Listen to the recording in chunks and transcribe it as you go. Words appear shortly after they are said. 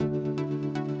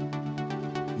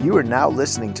You are now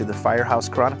listening to the Firehouse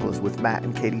Chronicles with Matt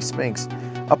and Katie Spinks,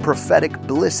 a Prophetic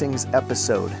Blissings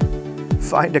episode.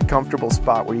 Find a comfortable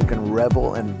spot where you can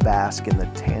revel and bask in the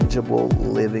tangible,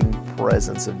 living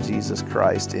presence of Jesus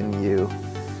Christ in you.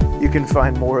 You can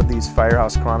find more of these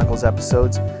Firehouse Chronicles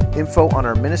episodes, info on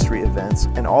our ministry events,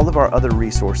 and all of our other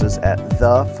resources at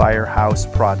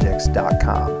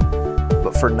thefirehouseprojects.com.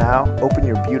 But for now, open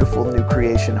your beautiful new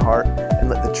creation heart and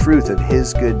let the truth of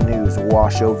His good news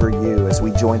wash over you as we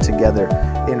join together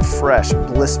in fresh,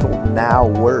 blissful now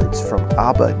words from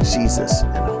Abba, Jesus,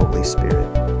 and Holy Spirit.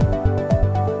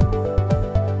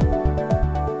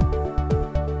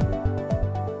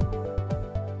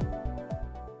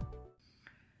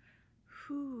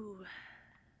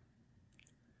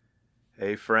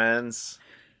 Hey friends,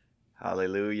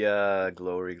 hallelujah,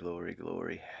 glory, glory,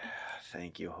 glory.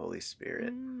 Thank you, Holy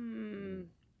Spirit.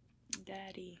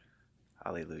 Daddy.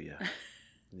 Hallelujah.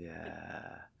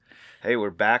 Yeah. Hey, we're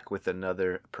back with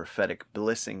another Prophetic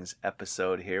Blissings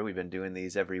episode here. We've been doing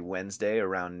these every Wednesday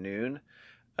around noon.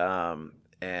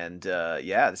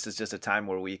 This is just a time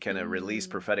where we kind of release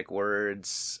prophetic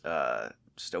words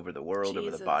just over the world, over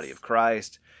the body of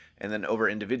Christ, and then over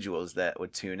individuals that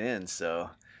would tune in. So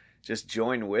just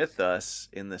join with us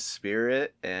in the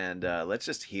Spirit, and let's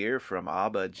just hear from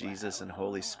Abba, Jesus, and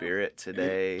Holy Spirit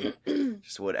today.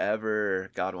 Just whatever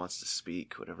God wants to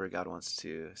speak, whatever God wants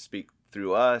to speak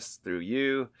through us, through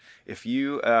you. If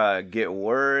you get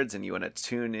words and you want to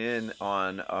tune in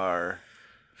on our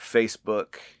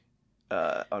Facebook,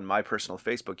 on my personal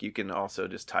Facebook, you can also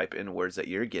just type in words that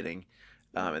you're getting.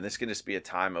 And this can just be a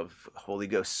time of Holy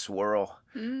Ghost swirl,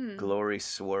 glory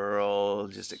swirl,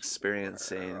 just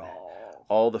experiencing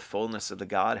all the fullness of the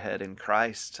Godhead in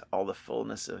Christ, all the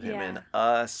fullness of Him in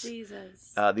us.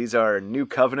 Jesus. These are new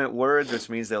covenant words, which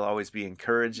means they'll always be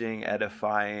encouraging,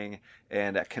 edifying,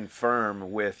 and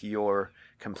confirm with your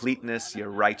completeness, your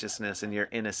righteousness, and your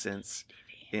innocence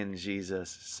in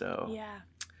Jesus. So,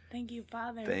 Thank you,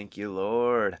 Father. Thank you,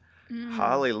 Lord.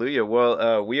 Hallelujah.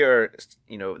 Well, we are,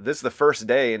 this is the first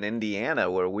day in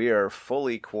Indiana where we are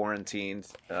fully quarantined,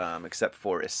 except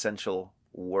for essential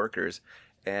workers.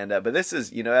 And, but this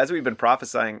is, as we've been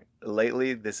prophesying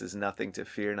lately, this is nothing to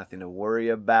fear, nothing to worry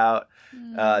about.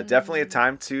 Definitely a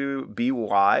time to be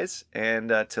wise and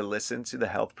to listen to the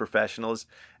health professionals.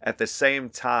 At the same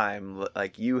time,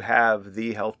 like you have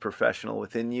the health professional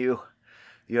within you.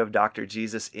 You have Dr.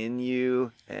 Jesus in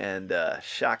you, and I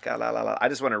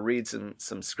just want to read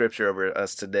some scripture over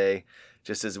us today,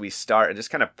 just as we start, and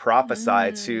just kind of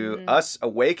prophesy to us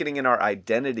awakening in our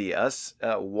identity, us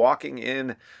walking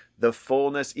in the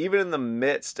fullness, even in the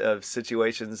midst of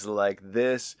situations like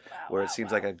this, where it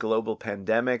seems like a global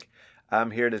pandemic.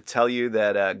 I'm here to tell you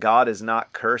that God is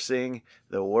not cursing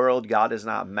the world. God is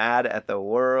not mad at the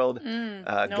world.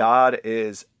 Nope. God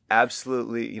is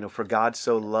absolutely, for God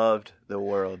so loved the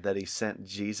world that He sent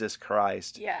Jesus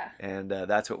Christ. And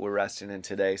that's what we're resting in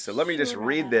today. So let me just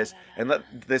read this and let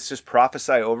this just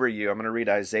prophesy over you. I'm going to read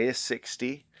Isaiah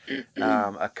 60,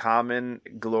 a common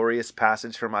glorious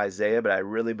passage from Isaiah, but I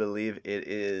really believe it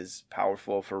is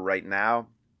powerful for right now.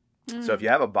 So if you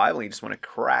have a Bible and you just want to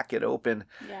crack it open,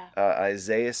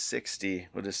 Isaiah 60,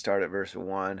 we'll just start at verse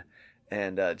 1,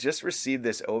 and just receive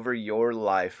this over your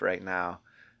life right now.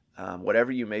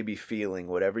 Whatever you may be feeling,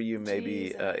 whatever you may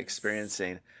be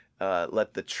experiencing,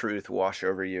 let the truth wash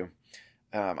over you.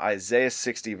 Isaiah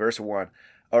 60, verse 1.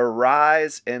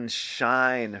 Arise and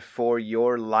shine, for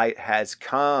your light has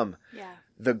come.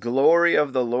 The glory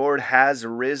of the Lord has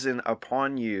risen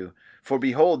upon you. For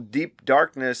behold, deep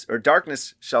darkness, or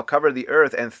darkness shall cover the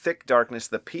earth, and thick darkness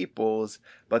the peoples.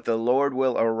 But the Lord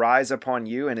will arise upon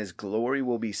you, and His glory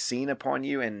will be seen upon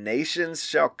you, and nations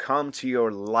shall come to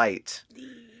your light.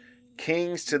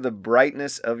 Kings to the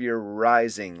brightness of your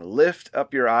rising. Lift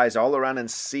up your eyes all around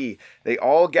and see. They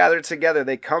all gather together.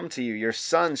 They come to you. Your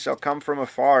sons shall come from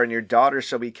afar, and your daughters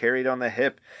shall be carried on the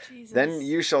hip. Jesus. Then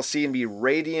you shall see and be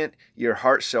radiant. Your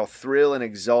heart shall thrill and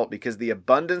exult, because the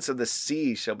abundance of the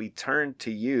sea shall be turned to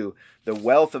you. The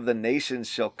wealth of the nations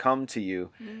shall come to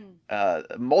you. A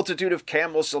multitude of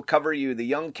camels shall cover you. The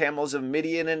young camels of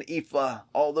Midian and Ephah.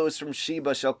 All those from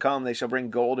Sheba shall come. They shall bring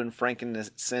gold and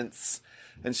frankincense,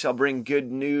 and shall bring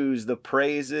good news, the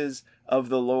praises of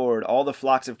the Lord. All the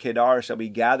flocks of Kedar shall be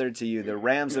gathered to you. The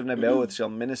rams of Nebaioth shall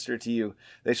minister to you.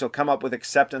 They shall come up with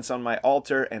acceptance on my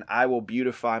altar, and I will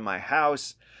beautify my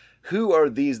house. Who are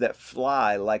these that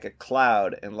fly like a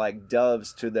cloud and like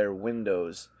doves to their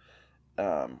windows?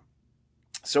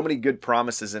 So many good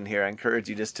promises in here. I encourage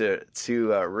you just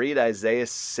to read Isaiah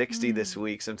 60 this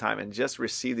week sometime and just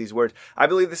receive these words. I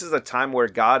believe this is a time where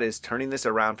God is turning this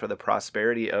around for the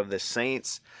prosperity of the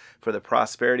saints, for the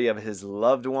prosperity of his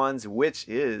loved ones, which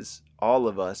is all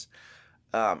of us.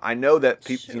 I know that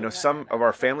people, some of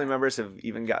our family members have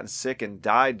even gotten sick and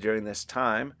died during this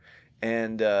time.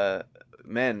 And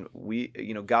man,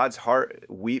 God's heart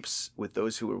weeps with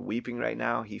those who are weeping right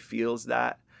now. He feels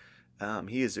that.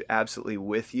 He is absolutely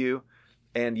with you.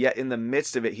 And yet in the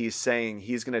midst of it, he's saying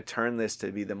he's going to turn this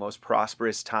to be the most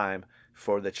prosperous time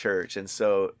for the church. And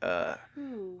so,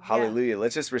 hallelujah.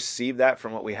 Let's just receive that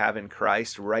from what we have in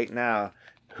Christ right now.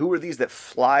 Who are these that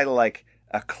fly like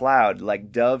a cloud,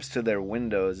 like doves to their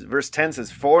windows? Verse 10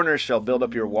 says, foreigners shall build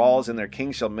up your walls, and their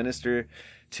king shall minister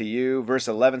to you. Verse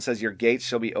 11 says, your gates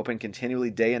shall be open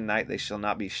continually day and night. They shall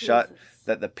not be shut,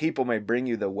 that the people may bring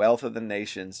you the wealth of the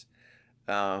nations.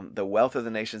 The wealth of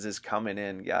the nations is coming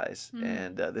in, guys,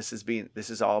 and this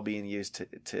is all being used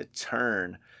to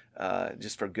turn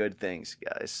just for good things,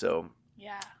 guys. So,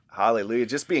 hallelujah!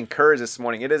 Just be encouraged this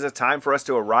morning. It is a time for us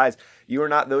to arise. You are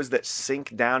not those that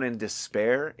sink down in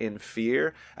despair, in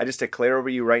fear. I just declare over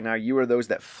you right now, you are those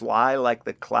that fly like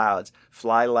the clouds,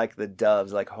 fly like the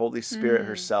doves, like Holy Spirit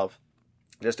herself,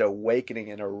 just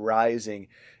awakening and arising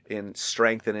in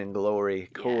strength and in glory.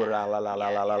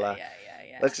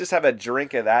 Let's just have a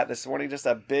drink of that this morning. Just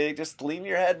lean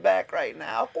your head back right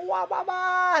now.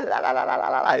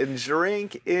 And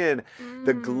drink in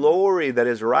the glory that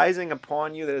is rising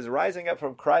upon you, that is rising up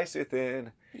from Christ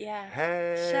within. Yeah.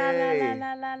 Hey,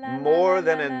 more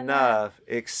than enough.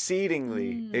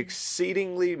 Exceedingly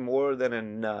more than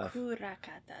enough.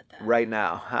 Right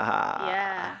now.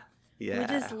 Yeah. Yeah. We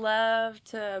just love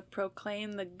to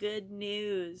proclaim the good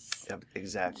news. Yep,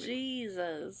 exactly.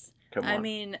 Jesus. Come on. I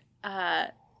mean,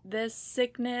 this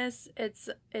sickness,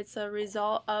 it's a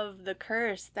result of the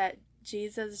curse that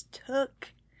Jesus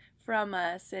took from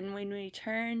us. And when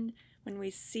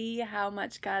we see how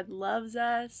much God loves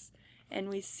us, and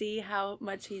we see how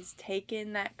much he's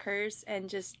taken that curse and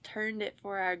just turned it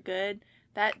for our good,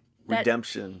 that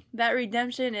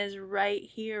redemption is right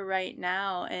here, right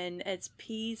now, and it's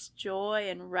peace, joy,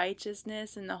 and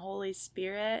righteousness in the Holy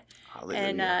Spirit. Hallelujah.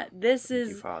 And this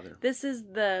is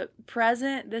the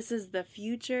present. This is the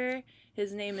future.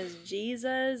 His name is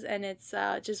Jesus, and it's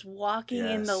just walking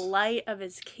in the light of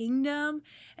his kingdom,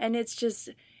 and it's just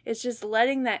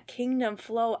letting that kingdom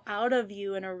flow out of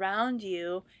you and around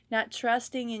you, not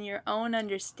trusting in your own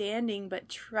understanding, but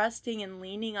trusting and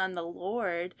leaning on the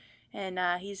Lord. And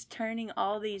he's turning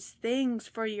all these things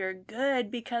for your good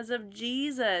because of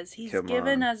Jesus. He's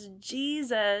given us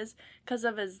Jesus because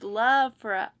of his love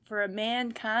for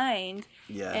mankind.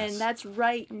 Yes. And that's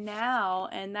right now.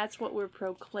 And that's what we're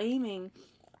proclaiming,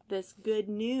 this good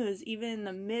news, even in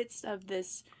the midst of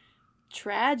this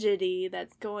tragedy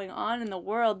that's going on in the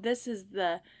world. This is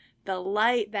the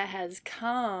light that has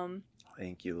come.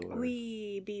 Thank you, Lord.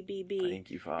 Thank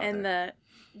you, Father. And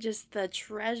the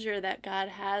treasure that God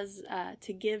has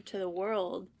to give to the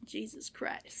world, Jesus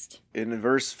Christ. In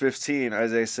verse 15,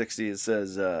 Isaiah 60, it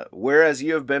says, whereas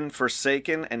you have been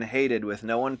forsaken and hated with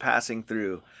no one passing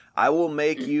through, I will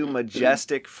make you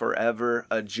majestic forever,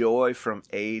 a joy from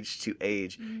age to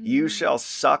age. You shall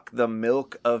suck the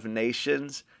milk of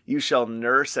nations. You shall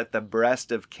nurse at the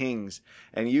breast of kings,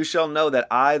 and you shall know that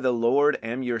I, the Lord,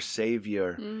 am your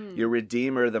Savior, your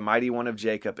Redeemer, the Mighty One of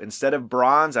Jacob. Instead of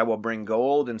bronze, I will bring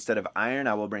gold. Instead of iron,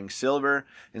 I will bring silver.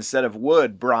 Instead of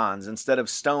wood, bronze. Instead of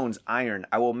stones, iron.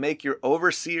 I will make your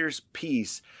overseers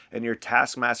peace and your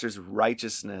taskmasters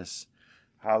righteousness.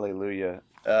 Hallelujah.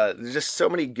 There's just so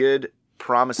many good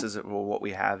promises of what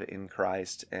we have in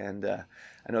Christ, and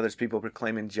I know there's people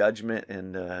proclaiming judgment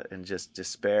and just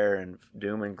despair and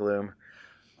doom and gloom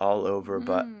all over,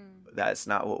 but that's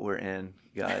not what we're in,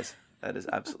 guys. That is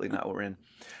absolutely not what we're in.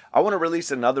 I want to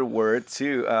release another word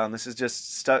too. This is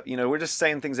just stuff, we're just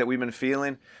saying things that we've been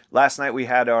feeling. Last night we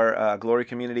had our Glory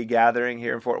Community gathering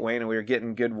here in Fort Wayne, and we were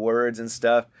getting good words and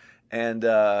stuff. And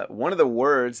one of the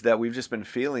words that we've just been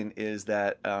feeling is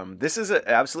that this is an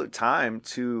absolute time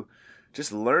to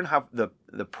just learn how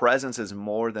the presence is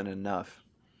more than enough.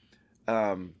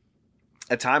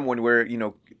 A time when we're,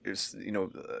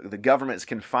 the government is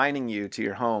confining you to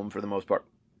your home for the most part,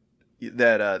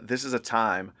 that this is a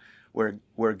time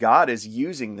where God is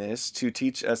using this to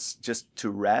teach us just to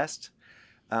rest,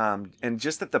 and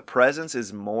just that the presence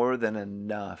is more than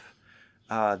enough.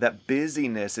 That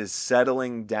busyness is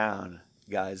settling down,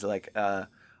 guys. Like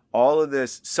all of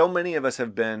this, so many of us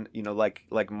have been,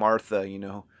 like Martha,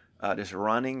 just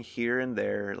running here and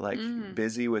there, like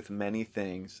busy with many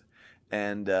things.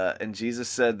 And Jesus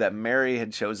said that Mary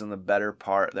had chosen the better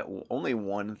part, that only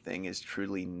one thing is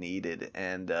truly needed.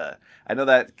 And I know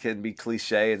that can be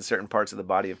cliche in certain parts of the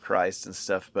body of Christ and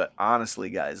stuff, but honestly,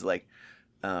 guys, like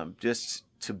just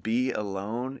to be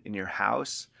alone in your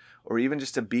house, or even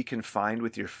just to be confined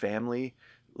with your family,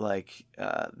 like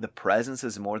the presence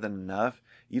is more than enough.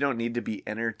 You don't need to be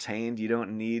entertained. You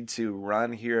don't need to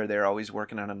run here or there, always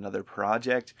working on another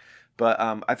project. But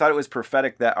I thought it was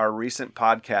prophetic that our recent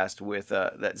podcast with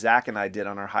that Zach and I did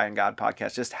on our High in God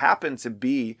podcast just happened to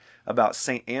be about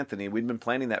St. Anthony. We'd been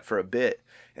planning that for a bit,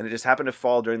 and it just happened to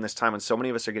fall during this time when so many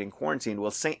of us are getting quarantined.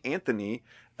 Well, St. Anthony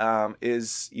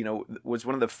was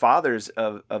one of the fathers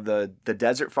of the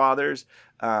Desert Fathers.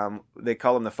 They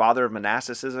call him the father of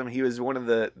monasticism. He was one of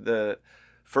the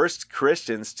first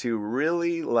Christians to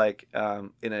really,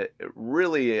 in a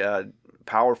really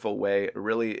powerful way, a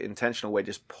really intentional way,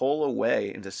 just pull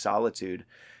away into solitude.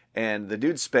 And the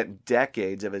dude spent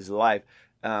decades of his life,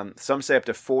 some say up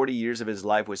to 40 years of his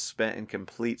life was spent in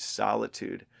complete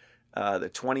solitude. The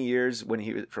 20 years when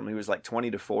he was like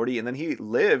 20 to 40, and then he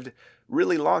lived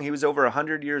really long. He was over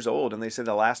 100 years old, and they said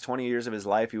the last 20 years of his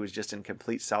life he was just in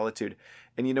complete solitude.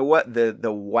 And you know what?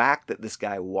 The whack that this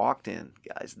guy walked in,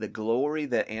 guys, the glory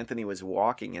that Anthony was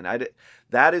walking in,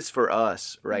 that is for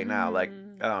us right now. Like,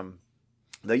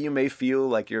 though you may feel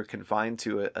like you're confined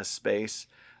to a space,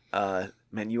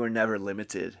 man, you are never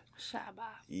limited.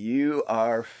 Shabbat. You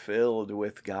are filled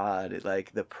with God.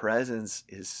 Like, the presence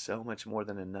is so much more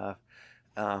than enough.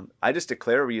 I just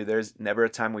declare over you, there's never a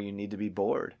time where you need to be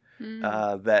bored.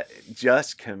 That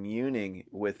just communing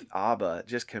with Abba,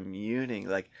 just communing,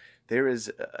 like there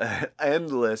is an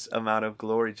endless amount of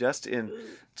glory just in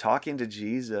talking to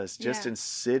Jesus, just in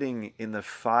sitting in the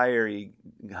fiery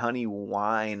honey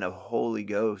wine of Holy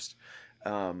Ghost.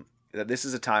 That this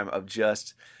is a time of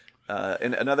just,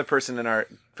 and another person in our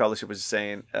fellowship was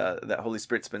saying that Holy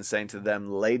Spirit's been saying to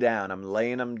them, lay down. I'm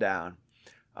laying them down.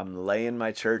 I'm laying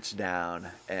my church down.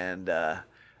 And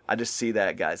I just see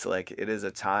that, guys, like it is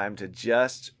a time to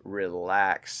just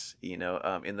relax, in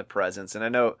the presence. And I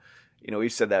know,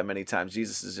 we've said that many times.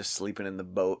 Jesus is just sleeping in the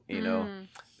boat,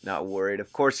 not worried.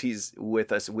 Of course, he's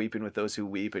with us, weeping with those who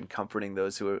weep and comforting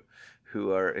those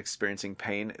who are experiencing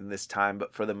pain in this time.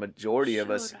 But for the majority of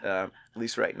us, at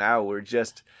least right now, we're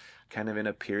just kind of in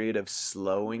a period of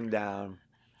slowing down.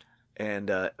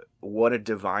 And what a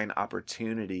divine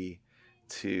opportunity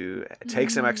to take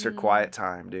some extra quiet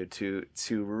time, dude,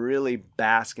 to really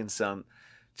bask in some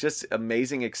just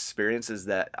amazing experiences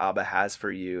that Abba has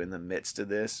for you in the midst of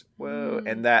this. Whoa.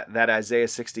 And that Isaiah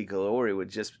 60 glory would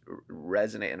just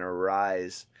resonate and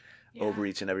arise over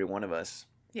each and every one of us.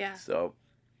 Yeah. So,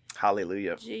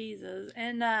 hallelujah. Jesus.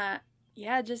 And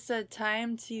just a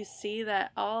time to see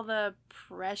that all the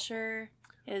pressure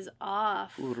is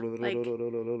off. Like,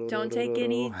 don't take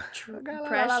any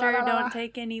pressure, don't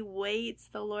take any weights.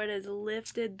 The Lord has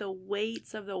lifted the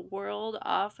weights of the world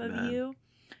off of you.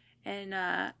 And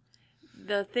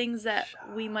the things that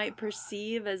we might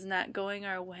perceive as not going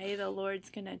our way, the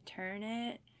Lord's going to turn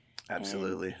it.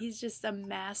 Absolutely. And he's just a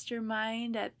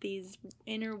mastermind at these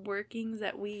inner workings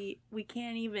that we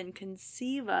can't even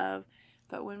conceive of.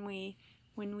 But when we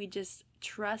just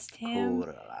trust him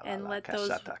and let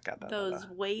those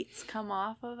weights come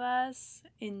off of us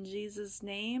in Jesus'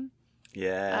 name,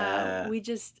 we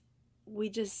just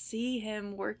see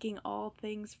him working all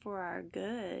things for our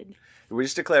good. We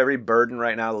just declare every burden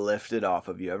right now lifted off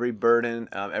of you. Every burden,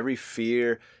 every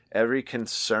fear, every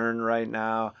concern right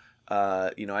now.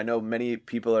 I know many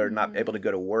people are not able to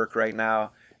go to work right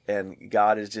now. And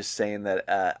God is just saying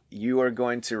that you are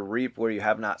going to reap where you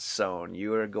have not sown.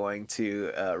 You are going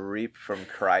to reap from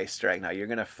Christ right now. You're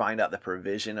going to find out the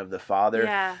provision of the Father.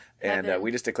 Yeah, and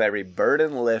we just declare every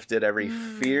burden lifted, every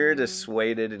fear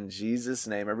dissuaded in Jesus'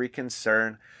 name, every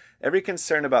concern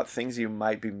about things you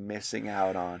might be missing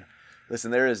out on.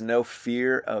 Listen, there is no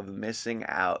fear of missing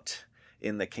out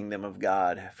in the kingdom of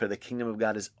God, for the kingdom of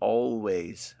God is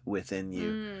always within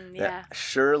you. That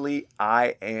surely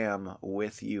I am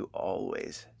with you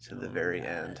always to the very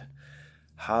end.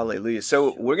 Hallelujah.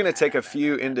 So we're going to take a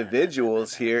few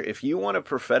individuals here. If you want a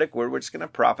prophetic word, we're just going to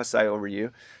prophesy over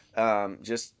you.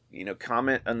 Just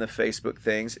comment on the Facebook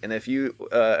things. And if you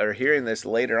are hearing this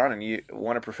later on and you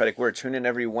want a prophetic word, tune in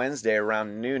every Wednesday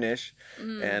around noonish,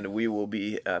 and we will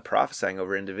be prophesying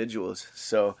over individuals.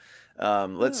 So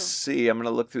let's see. I'm going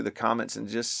to look through the comments and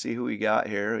just see who we got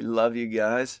here. We love you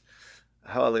guys.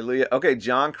 Hallelujah. Okay,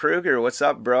 John Kruger, what's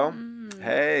up, bro?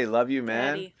 Hey, love you,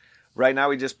 man. Daddy. Right now,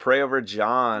 we just pray over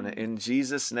John in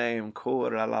Jesus' name. Cool.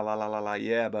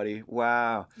 Yeah, buddy.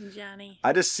 Wow. Johnny.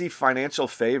 I just see financial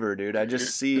favor, dude. I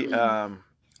just see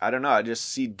I don't know. I just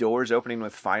see doors opening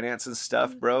with finance and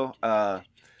stuff, bro.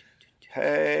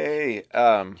 Hey,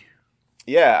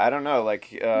 yeah, I don't know, like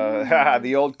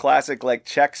the old classic like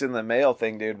checks in the mail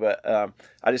thing, dude. But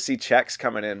I just see checks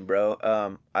coming in,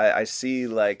 bro. I see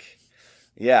like,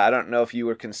 yeah, I don't know if you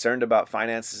were concerned about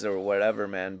finances or whatever,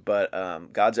 man. But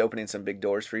God's opening some big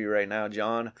doors for you right now,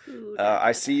 John.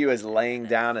 I see you as laying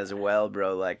down as well,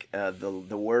 bro. Like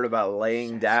the word about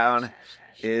laying down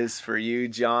is for you,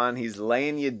 John. He's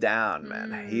laying you down,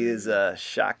 man. He is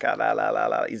shaka la la la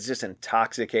la. He's just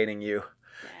intoxicating you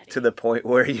to the point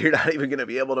where you're not even going to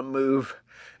be able to move,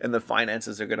 and the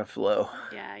finances are going to flow.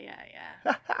 Yeah.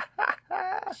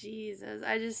 Jesus,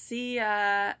 I just see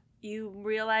you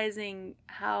realizing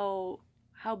how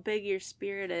big your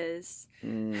spirit is.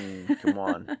 Come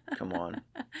on.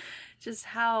 Just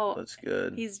how that's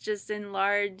good. He's just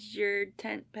enlarged your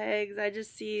tent pegs. I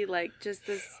just see like just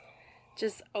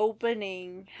this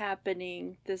opening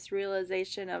happening, this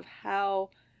realization of how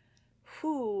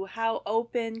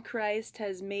open Christ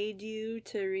has made you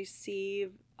to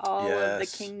receive all of the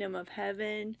kingdom of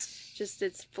heaven. Just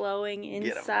it's flowing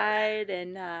inside,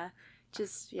 and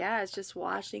it's just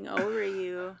washing over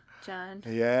you, John.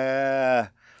 Yeah.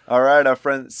 All right, our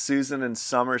friends Susan and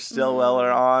Summer Stillwell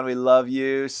are on. We love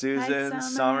you, Susan. Hi,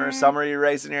 Summer. Summer, you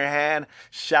raising your hand?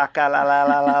 Shaka la la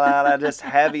la la la la. Just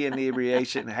heavy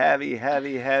inebriation, heavy.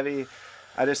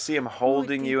 I just see him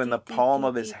holding you in the palm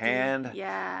of his hand.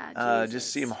 Yeah.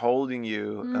 Just see him holding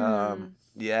you.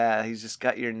 Yeah, he's just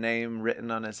got your name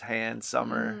written on his hand,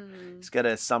 Summer. He's got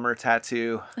a Summer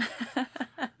tattoo.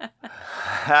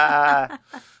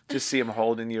 Just see him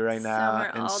holding you right now, Summer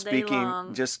and all speaking day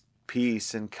long. just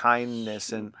peace and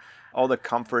kindness and all the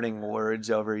comforting words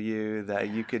over you that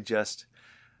you could just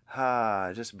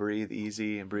breathe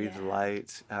easy and breathe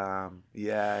light. Oh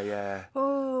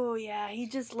yeah, he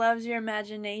just loves your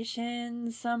imagination,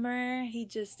 Summer. He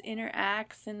just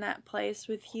interacts in that place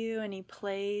with you, and he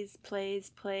plays.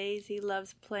 He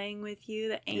loves playing with you.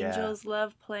 The angels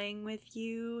love playing with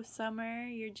you, Summer.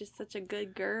 You're just such a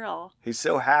good girl. He's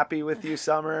so happy with you,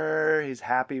 Summer. He's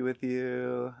happy with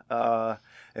you.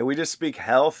 And we just speak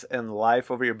health and life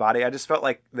over your body. I just felt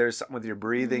like there's something with your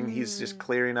breathing. He's just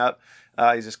clearing up.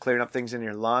 He's just clearing up things in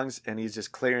your lungs, and he's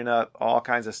just clearing up all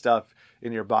kinds of stuff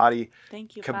in your body.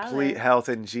 Thank you, Complete Father. health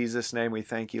in Jesus' name. We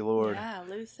thank you, Lord. Yeah,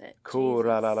 loose it. Cool.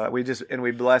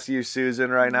 We bless you,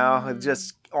 Susan, right now.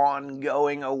 Just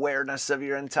ongoing awareness of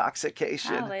your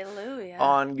intoxication. Hallelujah.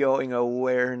 Ongoing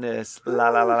awareness. La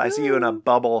la la. I see you in a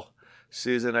bubble,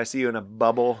 Susan. I see you in a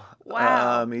bubble.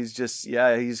 Wow.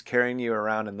 He's carrying you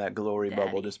around in that glory Daddy.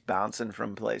 bubble, just bouncing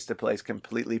from place to place,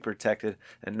 completely protected,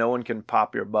 and no one can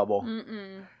pop your bubble.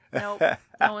 Nope.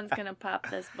 No one's gonna pop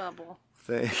this bubble.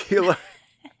 Thank you, Lord.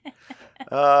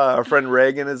 Our friend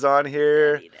Reagan is on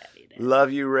here. Daddy.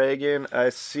 Love you, Reagan. I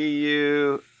see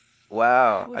you.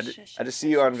 Wow. I just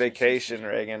see you on vacation,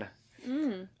 Reagan.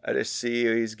 I just see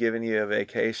you. He's giving you a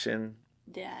vacation.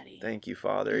 Daddy. Thank you,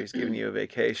 Father. He's giving you a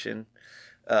vacation.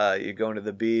 You're going to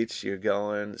the beach. You're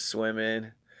going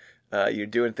swimming. You're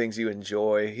doing things you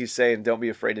enjoy. He's saying, don't be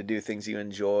afraid to do things you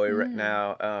enjoy right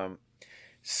now.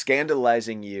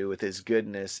 Scandalizing you with his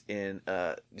goodness in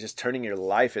just turning your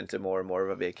life into more and more of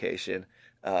a vacation.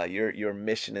 Your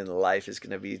mission in life is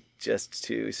going to be just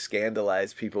to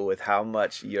scandalize people with how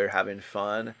much you're having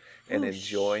fun and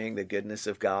enjoying the goodness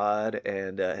of God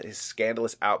and his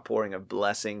scandalous outpouring of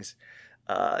blessings.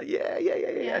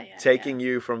 Taking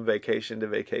you from vacation to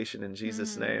vacation in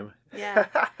Jesus' name. Yeah.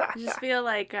 I just feel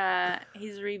like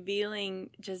he's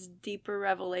revealing just deeper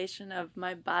revelation of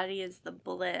my body is the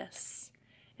bliss,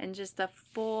 and just a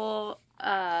full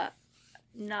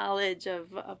knowledge of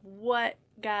what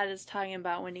God is talking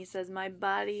about when he says my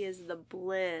body is the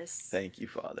bliss. Thank you,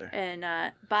 Father. And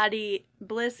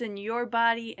bliss in your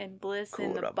body and bliss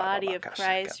in the body of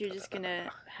Christ. You're just going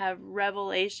to have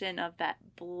revelation of that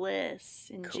bliss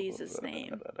in Jesus'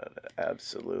 name.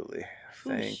 Absolutely.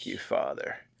 Thank you,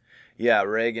 Father. Yeah,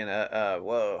 Reagan,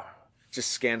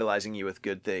 just scandalizing you with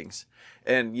good things.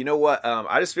 And you know what?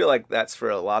 I just feel like that's for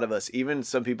a lot of us. Even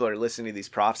some people are listening to these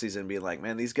prophecies and being like,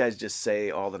 man, these guys just say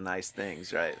all the nice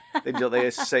things, right? They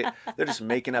just say, they're just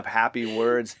making up happy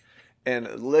words.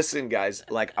 And listen, guys,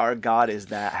 like our God is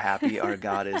that happy. Our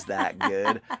God is that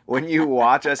good. When you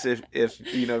watch us,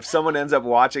 if someone ends up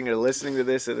watching or listening to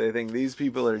this and they think these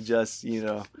people are just,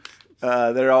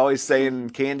 they're always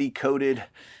saying candy-coated,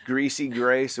 greasy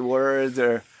grace words,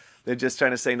 or They're just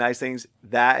trying to say nice things.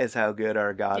 That is how good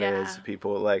our God is,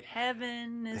 people. Like,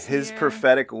 heaven is his here.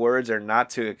 prophetic words are not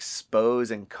to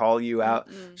expose and call you out.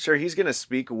 Sure, he's going to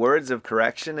speak words of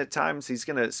correction at times. He's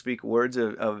going to speak words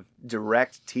of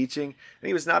direct teaching. And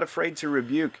he was not afraid to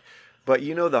rebuke. But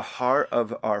you know, the heart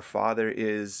of our Father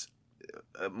is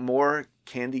more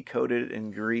candy-coated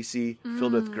and greasy,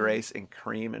 filled with grace and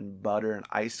cream and butter and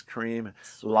ice cream and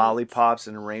lollipops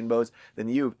and rainbows than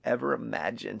you've ever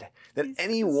imagined, than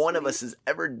any one of us has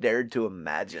ever dared to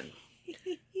imagine.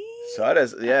 So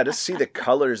I just see the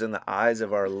colors in the eyes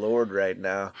of our Lord right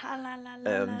now.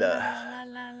 And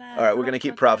all right, we're gonna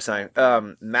keep prophesying.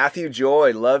 Matthew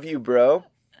Joy, love you, bro.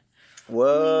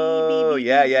 Whoa,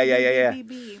 yeah.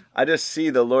 I just see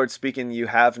the Lord speaking, you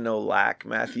have no lack,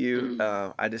 Matthew.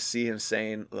 I just see him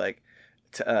saying, like,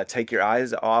 take your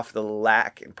eyes off the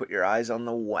lack and put your eyes on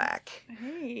the whack.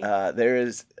 Hey.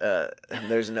 There's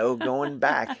no going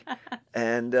back.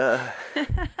 And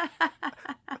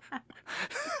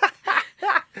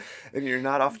and you're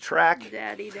not off track.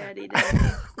 Daddy.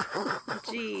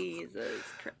 Jesus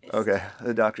Christ. Okay,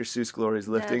 the Dr. Seuss glory is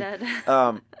lifting.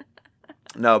 Da.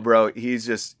 No, bro, he's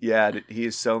just, he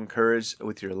is so encouraged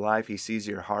with your life. He sees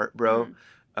your heart, bro.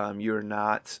 You're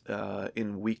not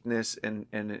in weakness and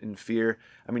in fear.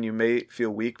 I mean, you may feel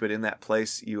weak, but in that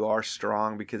place, you are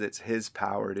strong because it's his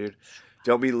power, dude.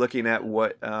 Don't be looking at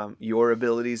what your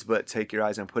abilities, but take your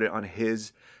eyes and put it on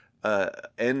his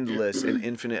endless and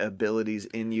infinite abilities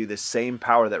in you. The same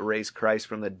power that raised Christ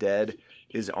from the dead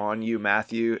is on you,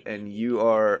 Matthew, and you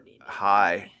are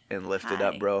high and lifted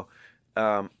up, bro.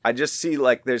 I just see,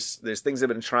 like, there's things that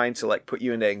have been trying to, like, put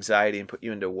you into anxiety and put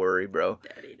you into worry, bro.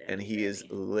 And he is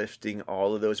lifting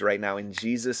all of those right now in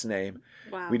Jesus' name.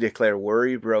 Wow. We declare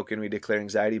worry broken. We declare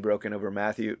anxiety broken over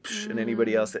Matthew and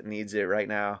anybody else that needs it right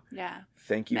now. Yeah.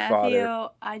 Thank you, Matthew, Father.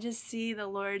 I just see the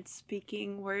Lord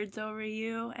speaking words over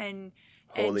you, and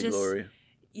Holy just, glory.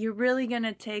 You're really going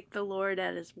to take the Lord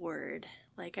at his word.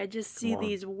 Like, I just see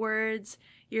these words.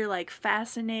 You're, like,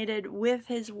 fascinated with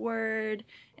his word,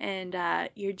 and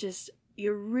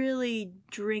you're really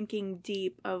drinking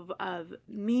deep of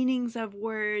meanings of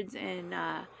words and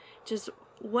just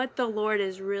what the Lord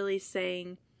is really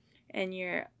saying, and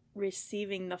you're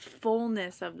receiving the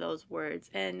fullness of those words.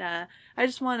 And I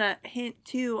just want to hint,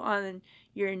 too, on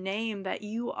your name, that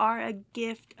you are a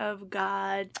gift of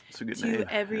God to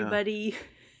everybody.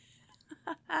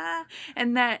 Yeah.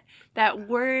 And that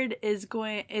word is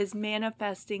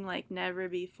manifesting like never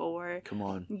before. Come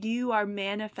on. You are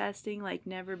manifesting like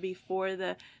never before.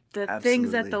 The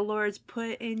things that the Lord's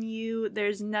put in you,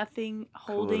 there's nothing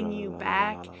holding you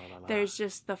back. There's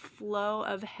just the flow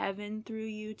of heaven through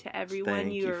you to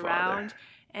everyone you're around.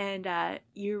 And the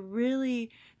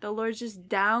Lord's just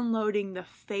downloading the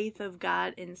faith of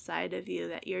God inside of you,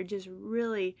 that you're just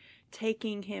really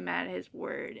taking him at his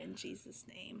word in Jesus'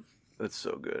 name. That's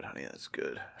so good, honey. That's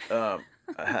good. I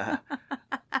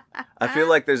feel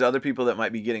like there's other people that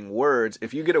might be getting words.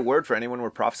 If you get a word for anyone we're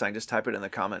prophesying, just type it in the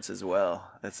comments as well.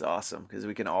 That's awesome, because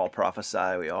we can all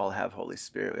prophesy. We all have Holy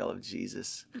Spirit. We all have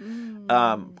Jesus.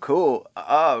 Cool.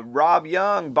 Rob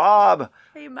Young, Bob.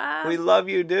 Hey, Bob. We love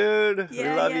you, dude. We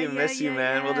love you. Miss you,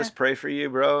 man. We'll just pray for you,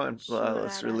 bro, and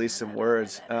let's release some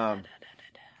words. I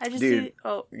just dude,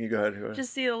 see. You go ahead.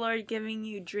 Just see the Lord giving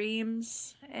you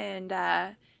dreams and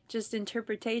just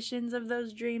interpretations of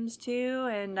those dreams too,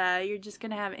 and you're just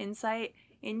gonna have insight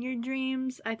in your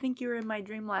dreams. I think you were in my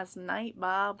dream last night,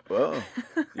 Bob. Whoa,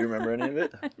 you remember any of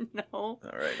it? No. All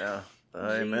right now,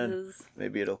 amen. Jesus.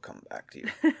 Maybe it'll come back to you.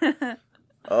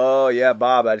 Oh yeah,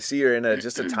 Bob, I see you're in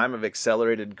just a time of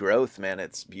accelerated growth, man.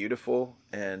 It's beautiful,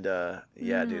 and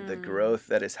dude, the growth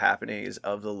that is happening is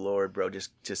of the Lord, bro.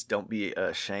 Just don't be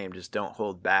ashamed. Just don't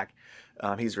hold back.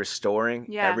 He's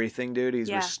restoring everything, dude.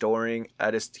 He's restoring.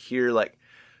 I just hear like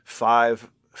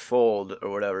fivefold or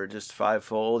whatever, just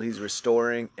fivefold. He's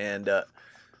restoring and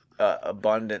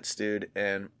abundance, dude.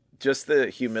 And just the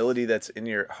humility that's in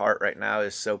your heart right now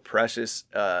is so precious.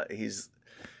 He's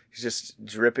just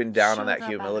dripping down on that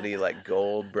humility like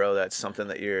gold, bro. That's something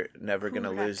that you're never going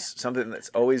to lose. Something that's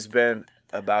always been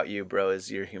about you, bro,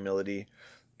 is your humility.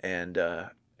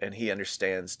 And he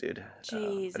understands, dude.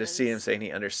 I just see him saying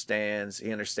he understands,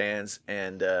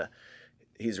 and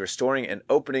he's restoring and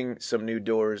opening some new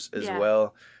doors as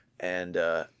well. And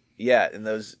and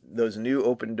those new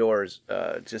open doors,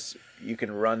 just you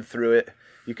can run through it.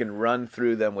 You can run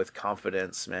through them with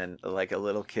confidence, man, like a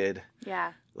little kid.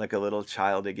 Yeah. Like a little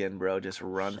child again, bro. Just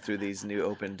run through these new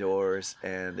open doors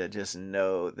and just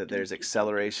know that there's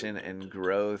acceleration and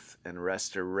growth and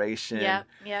restoration.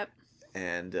 Yep.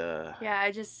 And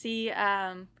I just see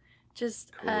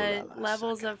just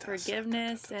levels of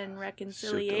forgiveness and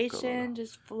reconciliation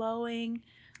just flowing.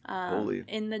 Holy.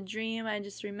 In the dream, I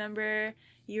just remember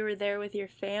you were there with your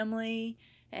family,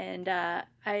 and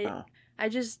I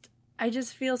just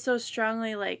feel so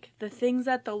strongly like the things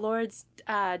that the Lord's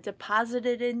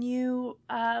deposited in you,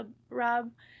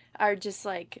 Rob, are just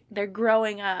like they're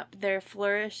growing up, they're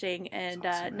flourishing, and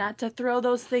awesome, not to throw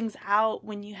those things out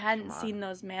when you hadn't seen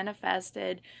those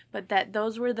manifested, but that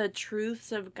those were the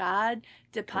truths of God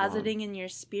depositing in your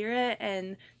spirit,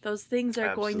 and those things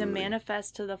are going to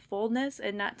manifest to the fullness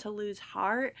and not to lose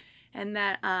heart, and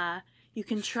that you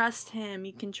can trust him.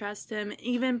 You can trust him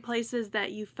even places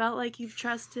that you felt like you've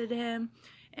trusted him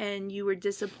and you were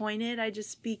disappointed. I just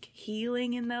speak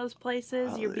healing in those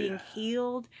places. Hallelujah. You're being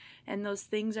healed, and those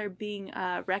things are being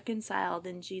reconciled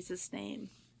in Jesus' name.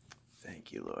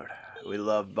 Thank you, Lord. We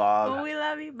love Bob. Oh, we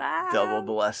love you, Bob. Double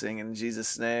blessing in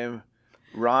Jesus' name.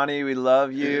 Ronnie, we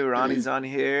love you. Ronnie's on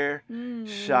here.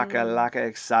 Shaka laka,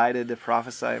 excited to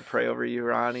prophesy and pray over you,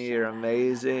 Ronnie. You're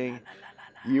amazing.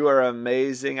 You are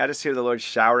amazing. I just hear the Lord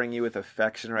showering you with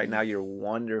affection right now. You're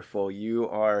wonderful. You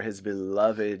are his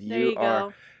beloved. You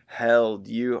are held.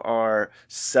 You are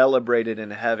celebrated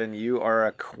in heaven. You are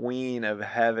a queen of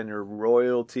heaven. You're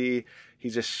royalty.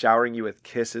 He's just showering you with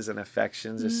kisses and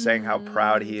affections, just saying how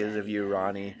proud he is of you,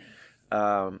 Ronnie.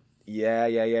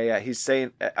 Yeah. He's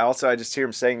saying, also, I just hear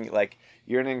him saying, like,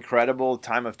 you're in an incredible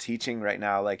time of teaching right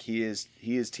now. Like he is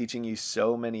teaching you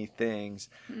so many things,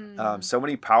 so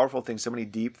many powerful things, so many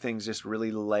deep things, just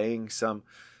really laying some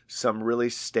really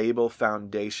stable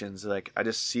foundations. Like I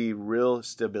just see real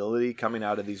stability coming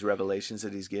out of these revelations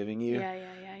that he's giving you.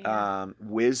 Yeah.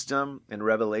 Wisdom and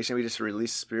revelation. We just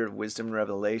release spirit of wisdom and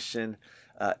revelation,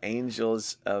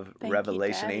 angels of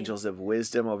revelation, angels of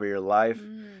wisdom over your life.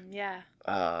 Yeah.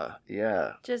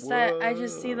 Just that I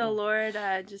just see the Lord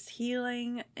just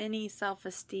healing any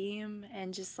self-esteem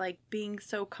and just like being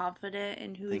so confident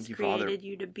in who he's created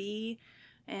you to be.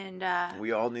 And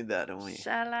we all need that, don't we?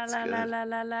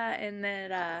 And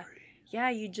that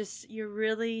you're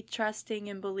really trusting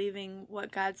and believing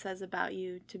what God says about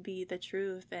you to be the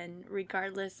truth, and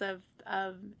regardless of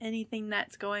anything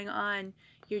that's going on,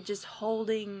 you're just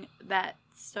holding that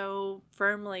so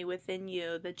firmly within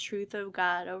you, the truth of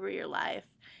God over your life.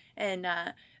 And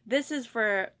this is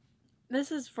for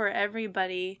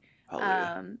everybody.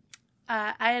 I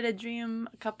had a dream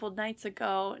a couple nights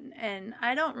ago, and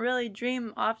I don't really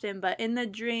dream often, but in the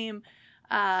dream,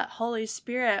 Holy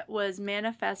Spirit was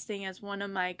manifesting as one of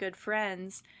my good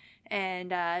friends,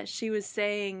 and she was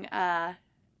saying,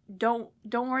 don't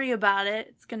worry about it.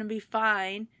 It's going to be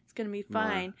fine. It's going to be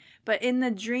fine. But in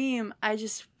the dream, I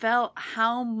just felt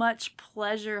how much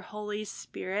pleasure Holy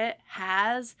Spirit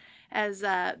has as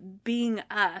being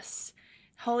us.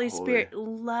 Holy Spirit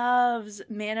loves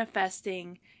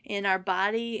manifesting in our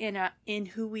body, in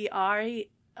who we are.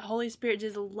 Holy Spirit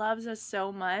just loves us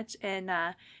so much, and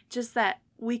just that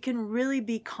we can really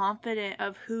be confident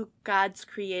of who God's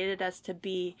created us to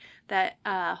be, that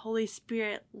Holy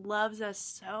Spirit loves us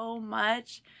so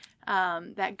much,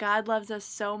 that God loves us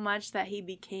so much that he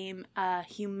became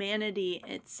humanity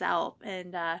itself,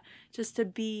 and just to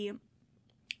be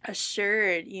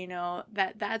assured,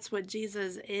 that that's what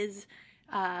Jesus is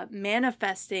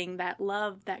manifesting, that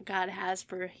love that God has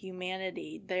for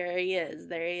humanity. There he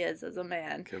is as a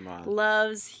man. Come on.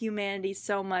 Loves humanity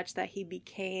so much that he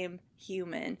became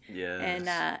human. Yes.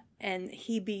 And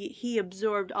he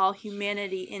absorbed all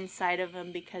humanity inside of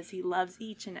him because he loves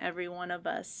each and every one of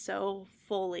us so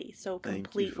fully, so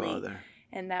completely. Thank you, Father.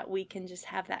 And that we can just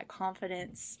have that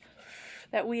confidence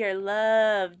that we are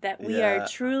loved, that we are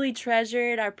truly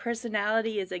treasured. Our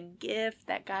personality is a gift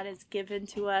that God has given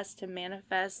to us to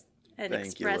manifest and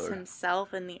express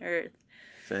himself in the earth.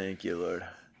 Thank you, Lord.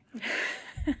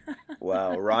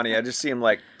 Wow, Ronnie, I just see him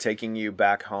like taking you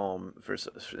back home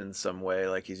in some way.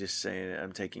 Like he's just saying,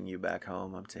 I'm taking you back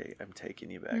home. I'm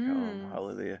taking you back home.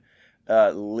 Hallelujah.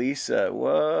 Lisa,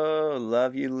 whoa,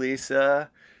 love you, Lisa.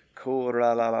 Cool.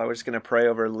 We're just going to pray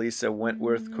over Lisa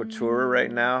Wentworth Couture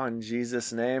right now in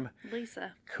Jesus' name.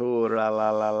 Lisa. Cool.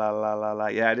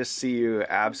 Yeah, I just see you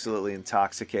absolutely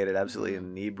intoxicated, absolutely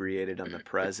inebriated on the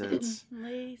presence.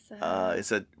 Lisa.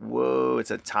 It's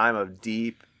a time of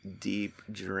deep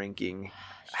drinking.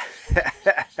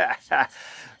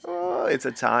 Oh, it's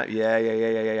a time.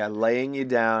 Yeah. Laying you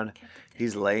down.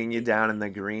 He's laying you down in the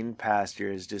green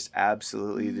pastures, just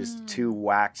absolutely just too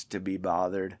whacked to be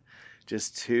bothered.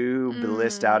 Just too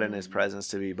blissed out in his presence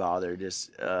to be bothered. Just,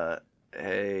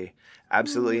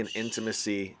 absolutely in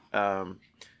intimacy.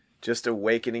 Just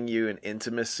awakening you in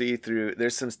intimacy through.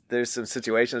 There's some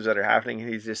situations that are happening. And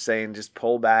he's just saying, just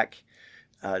pull back.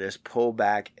 just pull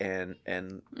back and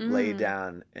lay Mm.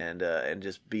 down and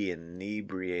just be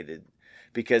inebriated,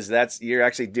 because you're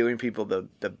actually doing people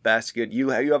the best good. You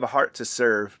have a heart to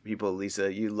serve people,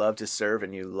 Lisa. You love to serve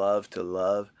and you love to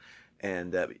love,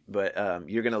 and but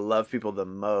you're gonna love people the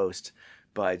most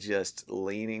by just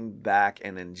leaning back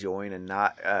and enjoying and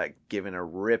not giving a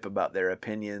rip about their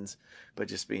opinions, but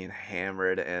just being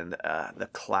hammered, and the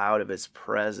cloud of his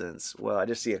presence. Well, I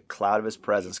just see a cloud of his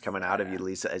presence coming out of you,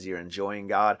 Lisa, as you're enjoying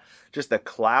God. Just the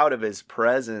cloud of his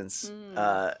presence,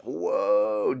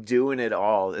 doing it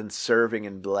all and serving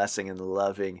and blessing and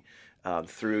loving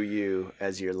through you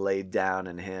as you're laid down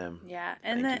in him. Yeah,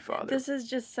 and Thank you, Father. this is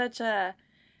just such a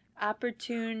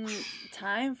opportune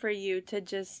time for you to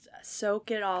just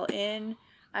soak it all in.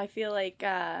 I feel like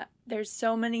there's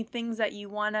so many things that you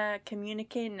want to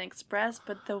communicate and express,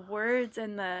 but the words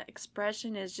and the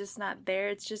expression is just not there.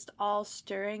 It's just all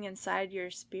stirring inside your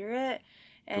spirit,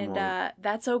 and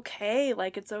that's okay.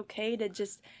 Like, it's okay to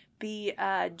just be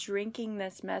drinking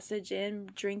this message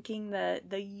in, drinking the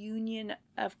union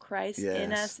of Christ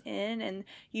in us in, and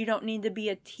you don't need to be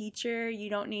a teacher.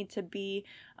 You don't need to be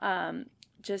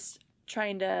just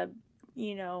trying to,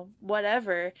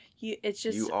 whatever. It's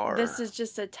just, this is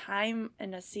just a time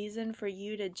and a season for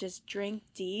you to just drink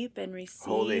deep and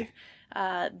receive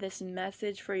this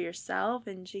message for yourself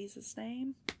in Jesus'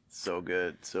 name. So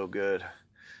good.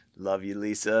 Love you,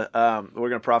 Lisa. We're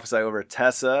going to prophesy over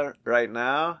Tessa right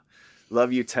now.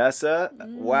 Love you, Tessa.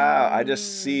 Wow. I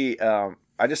just see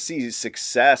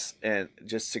success, and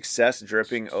just success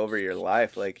dripping over your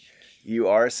life. Like, you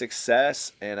are a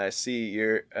success, and I see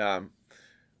you're,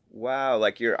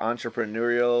 like, you're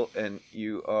entrepreneurial, and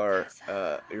you are,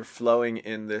 you're flowing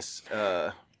in this,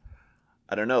 I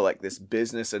don't know, like this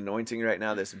business anointing right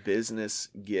now, this business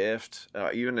gift,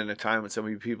 even in a time when so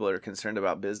many people are concerned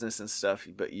about business and stuff,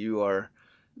 but you are,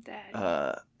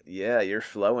 you're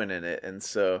flowing in it. And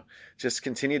so just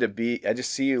continue to be, I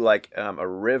just see you like a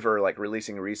river, like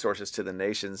releasing resources to the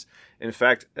nations. In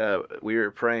fact, we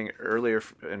were praying earlier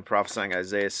and prophesying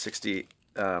Isaiah 60,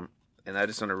 and I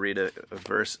just want to read a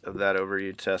verse of that over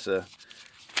you, Tessa.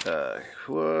 Let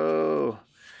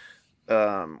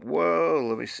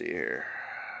me see here.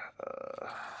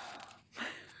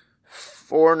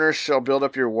 Foreigners shall build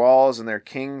up your walls, and their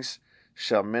kings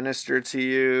shall minister to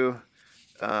you.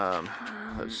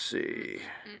 Let's see.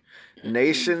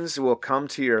 Nations will come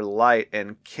to your light,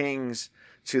 and kings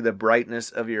to the brightness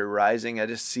of your rising. I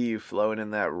just see you flowing in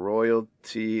that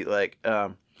royalty, like,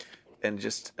 and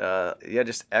just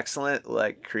excellent,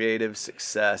 like, creative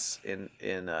success in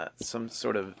some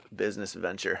sort of business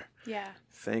venture. Yeah.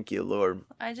 Thank you, Lord.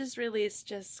 I just release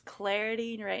just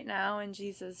clarity right now in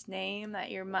Jesus' name, that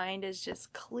your mind is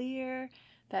just clear,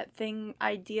 that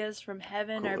ideas from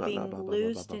heaven are being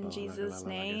loosed in Jesus'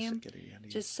 name.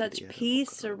 Just such peace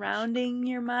surrounding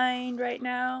your mind right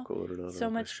now.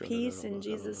 So much peace in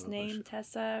Jesus' name,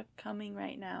 Tessa, coming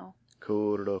right now.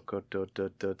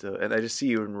 And I just see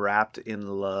you wrapped in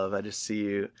love. I just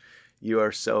see you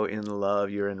are so in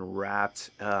love. You're enwrapped.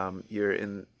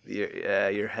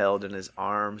 You're held in his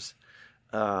arms.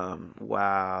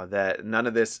 Wow, that none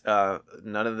of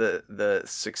the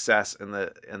success and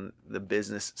the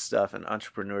business stuff and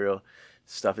entrepreneurial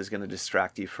stuff is going to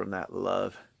distract you from that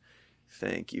love.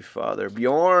 Thank you, Father.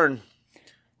 Bjorn,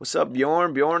 what's up,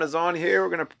 Bjorn? Bjorn is on here.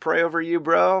 We're going to pray over you,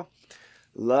 bro.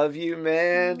 Love you,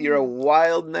 man. You're a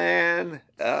wild man.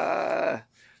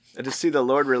 I just see the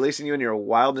Lord releasing you in your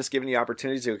wildness, giving you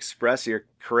opportunities to express your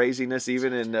craziness,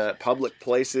 even in public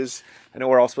places. I know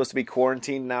we're all supposed to be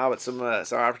quarantined now, but some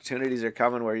opportunities are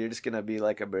coming where you're just going to be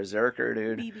like a berserker,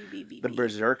 dude. The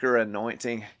berserker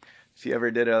anointing. If you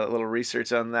ever did a little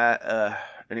research on that.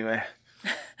 Anyway,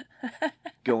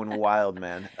 going wild,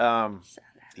 man.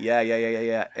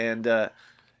 Yeah. And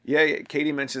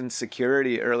Katie mentioned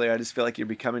security earlier. I just feel like you're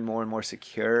becoming more and more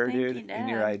secure, dude, in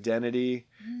your identity.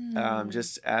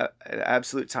 Just an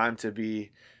absolute time to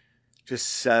be just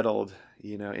settled,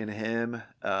 in him.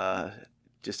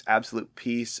 Just absolute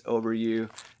peace over you.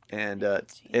 And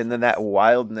then that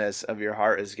wildness of your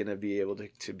heart is going to be able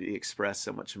to be expressed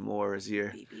so much more as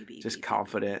you're just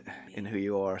confident in who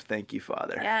you are. Thank you,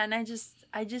 Father. Yeah, and I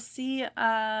just see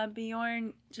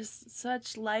Bjorn, just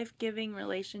such life-giving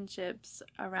relationships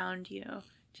around you.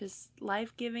 Just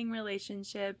life-giving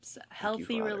relationships,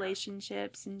 healthy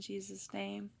relationships in Jesus'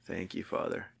 name. Thank you,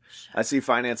 Father. I see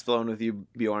finance flowing with you,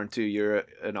 Bjorn, too. You're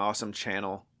an awesome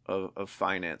channel of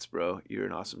finance, bro. You're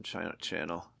an awesome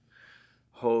channel.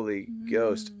 Holy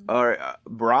Ghost. All right,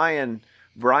 Brian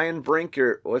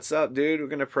Brinker, what's up, dude? We're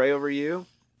going to pray over you.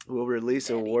 We'll release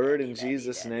a word in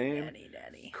Jesus' name.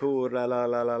 Daddy. Cool.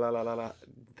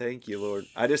 Thank you, Lord.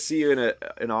 I just see you in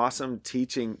an awesome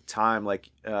teaching time. Like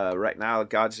right now,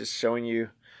 God's just showing you.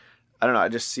 I don't know. I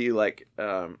just see you like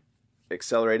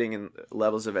accelerating in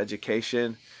levels of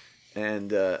education,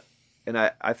 and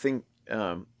I think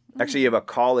actually you have a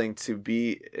calling to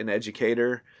be an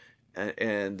educator, and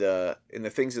in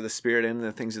the things of the spirit and in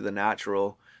the things of the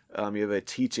natural. You have a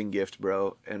teaching gift,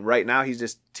 bro. And right now, he's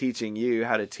just teaching you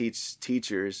how to teach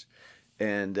teachers.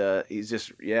 And he's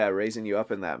just raising you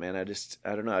up in that, man. I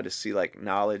don't know, I just see like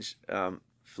knowledge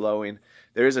flowing.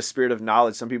 There is a spirit of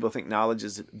knowledge. Some people think knowledge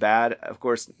is bad. Of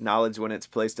course, knowledge, when it's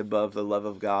placed above the love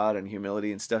of God and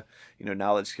humility and stuff,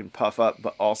 knowledge can puff up,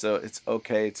 but also it's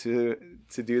okay to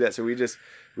do that. So we just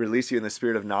release you in the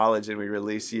spirit of knowledge, and we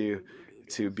release you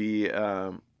to be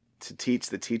to teach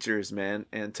the teachers, man,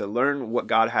 and to learn what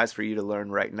God has for you to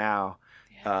learn right now.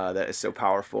 That is so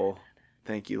powerful.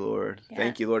 Thank you, Lord. Yeah.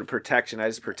 Thank you, Lord. Protection. I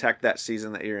just protect that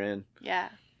season that you're in. Yeah.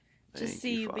 Just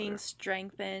see you being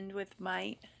strengthened with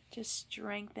might. Just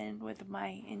strengthened with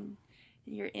might in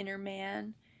your inner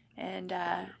man. And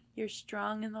you're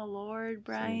strong in the Lord,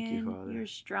 Brian. Thank you, Father. You're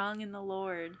strong in the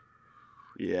Lord.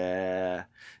 Yeah.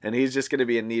 And he's just going to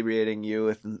be inebriating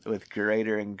you with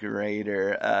greater and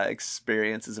greater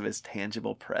experiences of his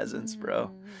tangible presence,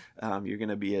 bro. You're going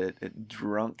to be a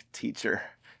drunk teacher.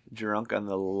 Drunk on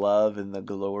the love and the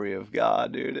glory of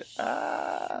God, dude.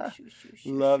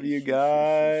 Love you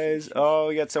guys. Oh,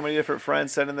 we got so many different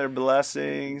friends sending their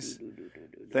blessings.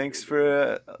 Thanks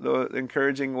for the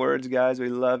encouraging words, guys. We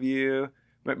love you.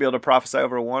 Might be able to prophesy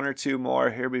over one or two more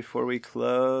here before we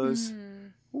close.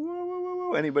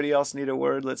 Woo. Anybody else need a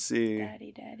word? Let's see.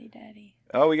 Daddy.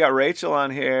 Oh, we got Rachel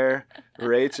on here.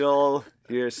 Rachel,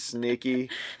 you're sneaky.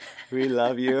 We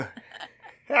love you.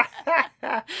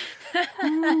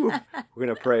 We're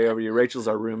gonna pray over you. Rachel's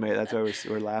our roommate. That's why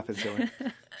we're laughing so much.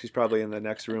 She's probably in the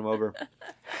next room over.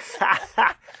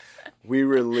 We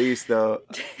release, though.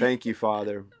 Thank you,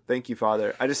 Father. Thank you,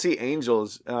 Father. I just see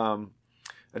angels.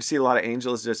 I just see a lot of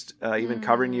angels just even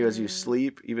covering you as you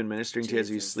sleep, even ministering to you as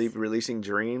you sleep, releasing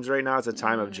dreams right now. It's a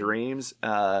time of dreams.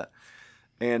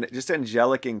 And just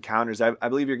angelic encounters. I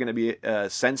believe you're going to be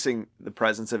sensing the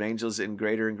presence of angels in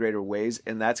greater and greater ways.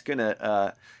 And that's going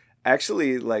to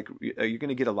actually, like, you're going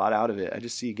to get a lot out of it. I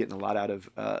just see you getting a lot out of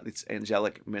its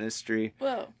angelic ministry.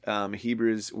 Whoa.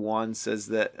 Hebrews 1 says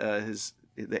that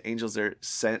the angels are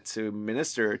sent to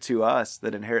minister to us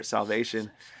that inherit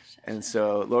salvation. And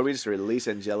so, Lord, we just release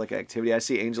angelic activity. I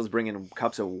see angels bringing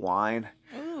cups of wine.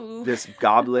 Ooh. Just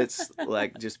goblets,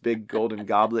 like just big golden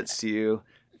goblets to you.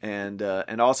 And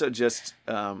also just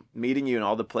meeting you in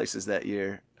all the places that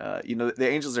you're, the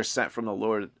angels are sent from the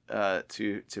Lord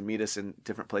to meet us in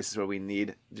different places where we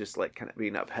need just like kind of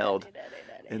being upheld.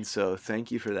 And so thank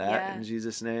you for that in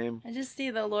Jesus' name. I just see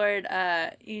the Lord,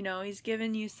 he's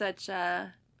given you such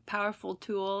powerful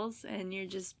tools, and you're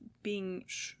just being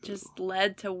just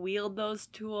led to wield those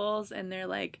tools, and they're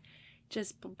like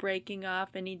just breaking off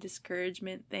any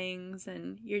discouragement things,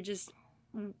 and you're just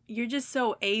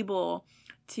so able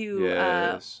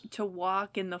to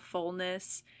walk in the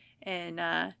fullness,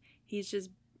 and he's just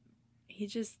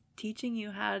teaching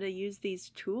you how to use these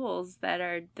tools that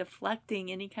are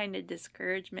deflecting any kind of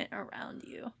discouragement around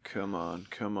you. Come on.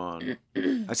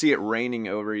 I see it raining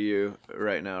over you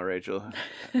right now, Rachel.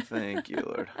 Thank you,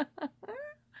 Lord.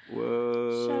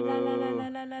 Whoa.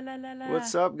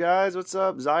 What's up, guys? What's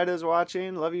up? Zaida's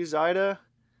watching. Love you, Zaida.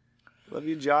 Love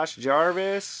you, Josh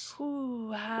Jarvis.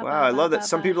 Ooh, wow, I love that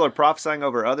some people are prophesying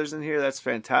over others in here. That's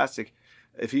fantastic.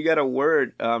 If you got a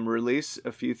word, release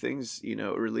a few things,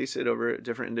 release it over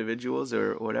different individuals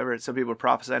or whatever. Some people are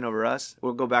prophesying over us.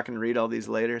 We'll go back and read all these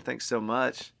later. Thanks so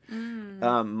much.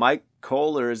 Mike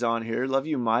Kohler is on here. Love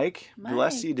you, Mike.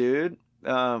 Bless you, dude.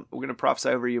 We're going to prophesy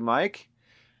over you, Mike.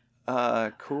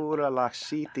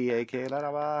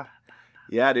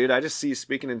 Yeah, dude, I just see you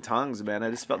speaking in tongues, man. I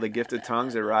just felt the gift of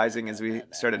tongues arising as we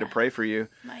started to pray for you.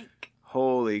 Mike.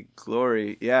 Holy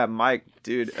glory. Yeah, Mike,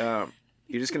 dude,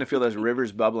 you're just going to feel those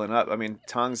rivers bubbling up. I mean,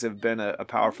 tongues have been a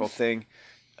powerful thing,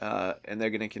 and they're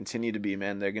going to continue to be,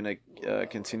 man. They're going to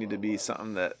continue to be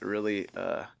something that really,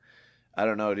 I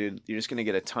don't know, dude. You're just going to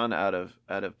get a ton out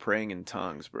of praying in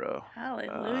tongues, bro.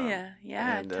 Hallelujah.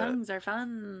 Tongues are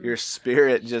fun. Your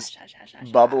spirit just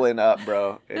bubbling up,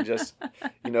 bro. And just,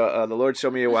 the Lord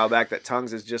showed me a while back that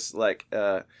tongues is just like,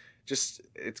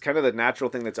 it's kind of the natural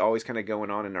thing that's always kind of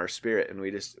going on in our spirit, and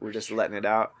we're just letting it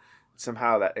out.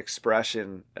 Somehow that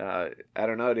expression, I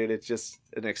don't know, dude, it's just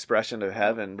an expression of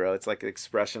heaven, bro. It's like an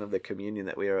expression of the communion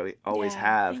that we always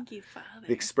have. Thank you, Father.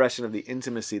 The expression of the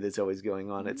intimacy that's always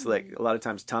going on. It's like a lot of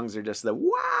times tongues are just the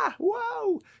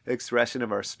whoa expression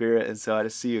of our spirit. And so I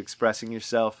just see you expressing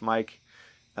yourself, Mike.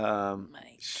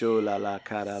 Mike.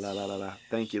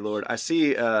 Thank you, Lord. I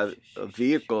see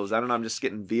vehicles. I don't know. I'm just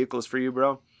getting vehicles for you,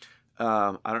 bro.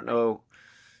 I don't know.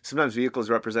 Sometimes vehicles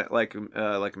represent like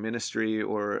ministry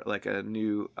or like a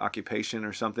new occupation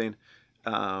or something.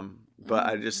 But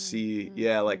I just see,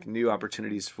 like new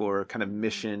opportunities for kind of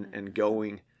mission and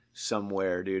going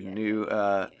somewhere, dude.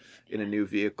 In a new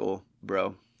vehicle,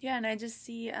 bro. Yeah, and I just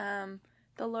see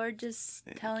the Lord just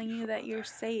telling you that you're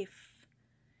safe.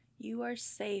 You are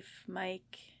safe,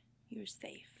 Mike. You're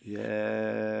safe.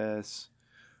 Yes.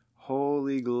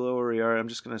 Holy glory. All right, I'm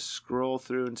just going to scroll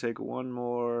through and take one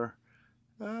more.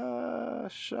 Oh,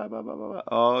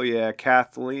 yeah.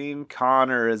 Kathleen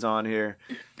Connor is on here.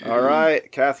 All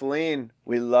right, Kathleen,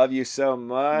 we love you so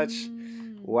much.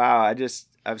 Wow, I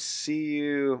see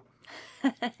you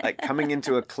like coming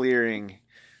into a clearing.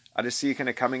 I just see you kind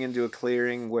of coming into a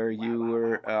clearing where you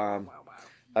were, I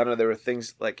don't know, there were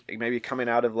things like maybe coming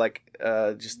out of like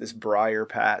just this briar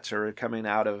patch, or coming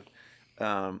out of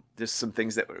just some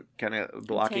things that were kind of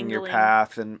blocking your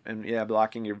path and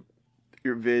blocking your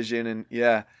vision,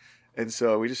 and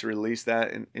so we just release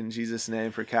that in Jesus'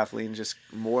 name for Kathleen. Just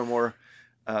more and more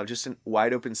just in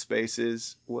wide open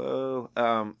spaces.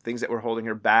 Things that were holding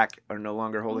her back are no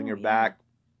longer holding her back.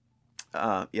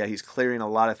 He's clearing a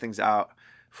lot of things out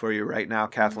for you right now,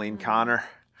 Kathleen Connor.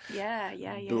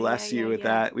 Bless you with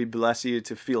that. We bless you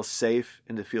to feel safe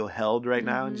and to feel held right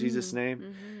now in Jesus'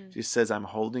 name. Jesus says, I'm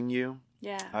holding you.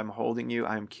 I'm holding you.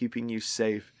 I'm keeping you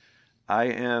safe. I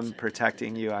am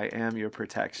protecting you. I am your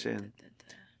protection.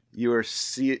 You are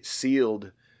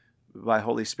sealed by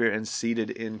Holy Spirit and seated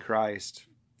in Christ.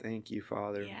 Thank you,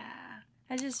 Father.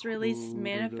 I just release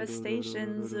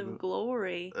manifestations of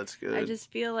glory. That's good. I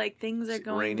just feel like things are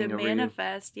going to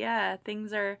manifest.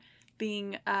 Things are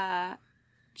being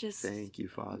just thank you,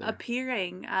 Father,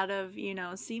 appearing out of,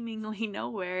 seemingly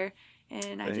nowhere.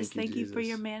 And I just thank you for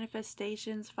your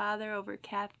manifestations, Father, over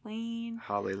Kathleen.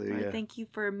 Hallelujah. I thank you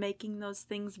for making those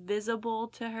things visible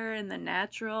to her in the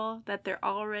natural, that they're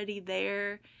already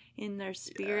there in their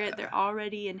spirit. They're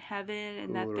already in heaven,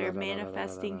 and that they're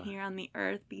manifesting here on the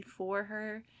earth before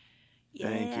her.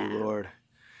 Thank you, Lord.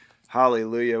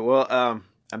 Hallelujah. Well,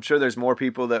 I'm sure there's more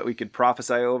people that we could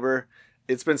prophesy over.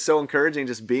 It's been so encouraging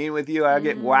just being with you. I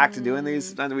get whacked doing these.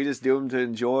 Sometimes we just do them to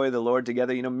enjoy the Lord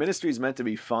together. Ministry is meant to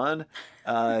be fun.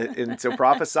 And so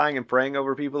prophesying and praying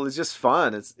over people is just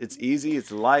fun. It's easy.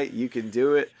 It's light. You can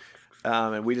do it.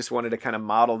 And we just wanted to kind of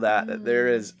model that there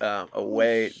is a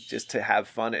way just to have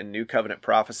fun in New Covenant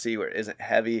prophecy where it isn't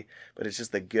heavy, but it's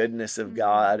just the goodness of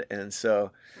God. And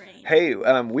so, hey,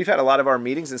 we've had a lot of our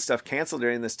meetings and stuff canceled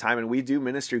during this time, and we do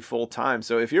ministry full time.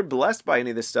 So if you're blessed by any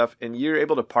of this stuff and you're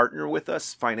able to partner with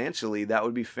us financially, that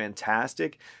would be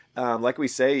fantastic. Like we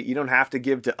say, you don't have to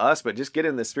give to us, but just get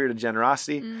in the spirit of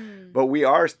generosity. But we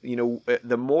are,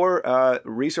 the more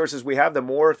resources we have, the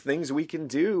more things we can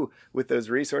do with those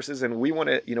resources. And we want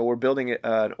to, we're building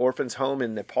an orphan's home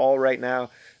in Nepal right now.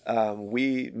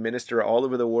 We minister all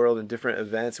over the world in different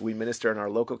events. We minister in our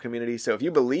local community. So if you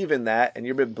believe in that and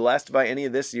you've been blessed by any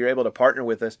of this, you're able to partner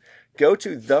with us, go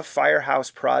to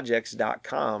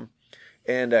thefirehouseprojects.com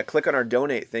and click on our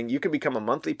donate thing. You can become a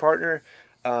monthly partner.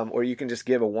 Or you can just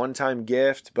give a one-time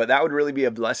gift, but that would really be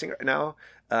a blessing right now.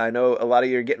 I know a lot of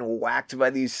you are getting whacked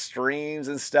by these streams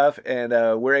and stuff, and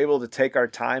we're able to take our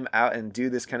time out and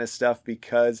do this kind of stuff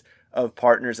because of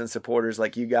partners and supporters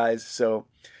like you guys. So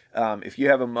if you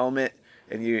have a moment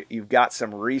and you've got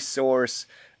some resource,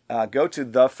 go to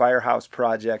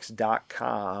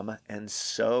thefirehouseprojects.com and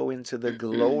sow into the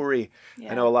glory.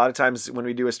 I know a lot of times when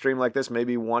we do a stream like this,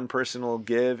 maybe one person will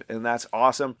give, and that's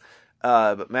awesome.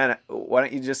 But man, why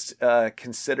don't you just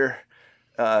consider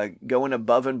going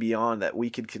above and beyond, that we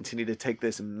could continue to take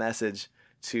this message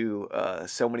to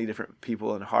so many different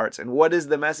people and hearts. And what is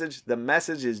the message? The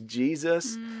message is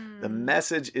Jesus. The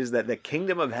message is that the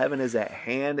kingdom of heaven is at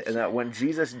hand, and that when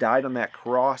Jesus died on that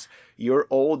cross, your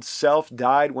old self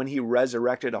died. When he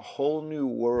resurrected, a whole new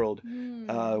world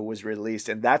was released.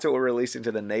 And that's what we're releasing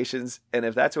to the nations. And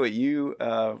if that's what you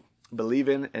believe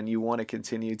in and you want to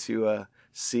continue to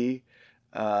see,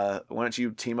 why don't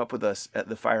you team up with us at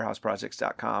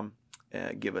thefirehouseprojects.com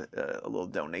and give a little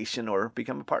donation or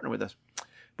become a partner with us.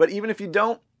 But even if you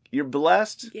don't, you're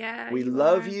blessed. We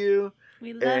love you.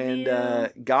 We love you.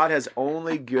 And God has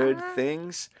only good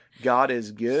things. God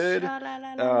is good.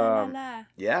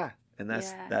 Yeah, and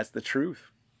that's the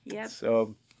truth. Yep.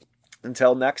 So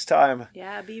until next time.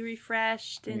 Yeah, be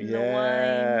refreshed in the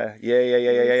wine. Yeah.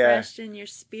 Refreshed in your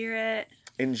spirit.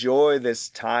 Enjoy this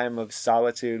time of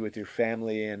solitude with your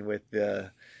family and with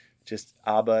just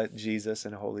Abba, Jesus,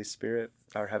 and Holy Spirit,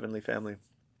 our heavenly family.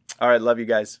 All right, love you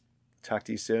guys. Talk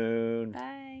to you soon.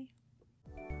 Bye.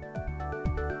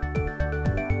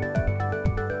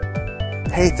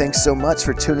 Hey, thanks so much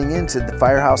for tuning in to the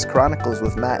Firehouse Chronicles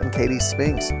with Matt and Katie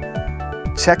Spinks.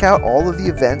 Check out all of the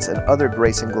events and other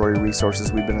Grace and Glory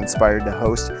resources we've been inspired to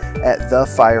host at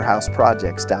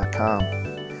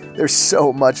thefirehouseprojects.com. There's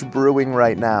so much brewing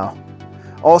right now.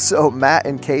 Also, Matt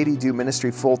and Katie do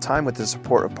ministry full-time with the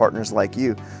support of partners like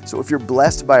you. So if you're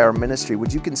blessed by our ministry,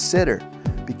 would you consider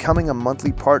becoming a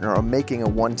monthly partner or making a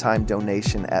one-time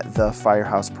donation at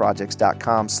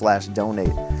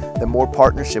thefirehouseprojects.com/donate? The more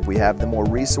partnership we have, the more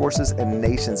resources and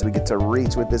nations we get to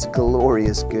reach with this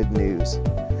glorious good news.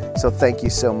 So thank you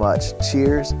so much.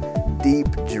 Cheers, deep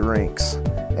drinks,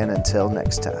 and until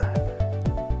next time.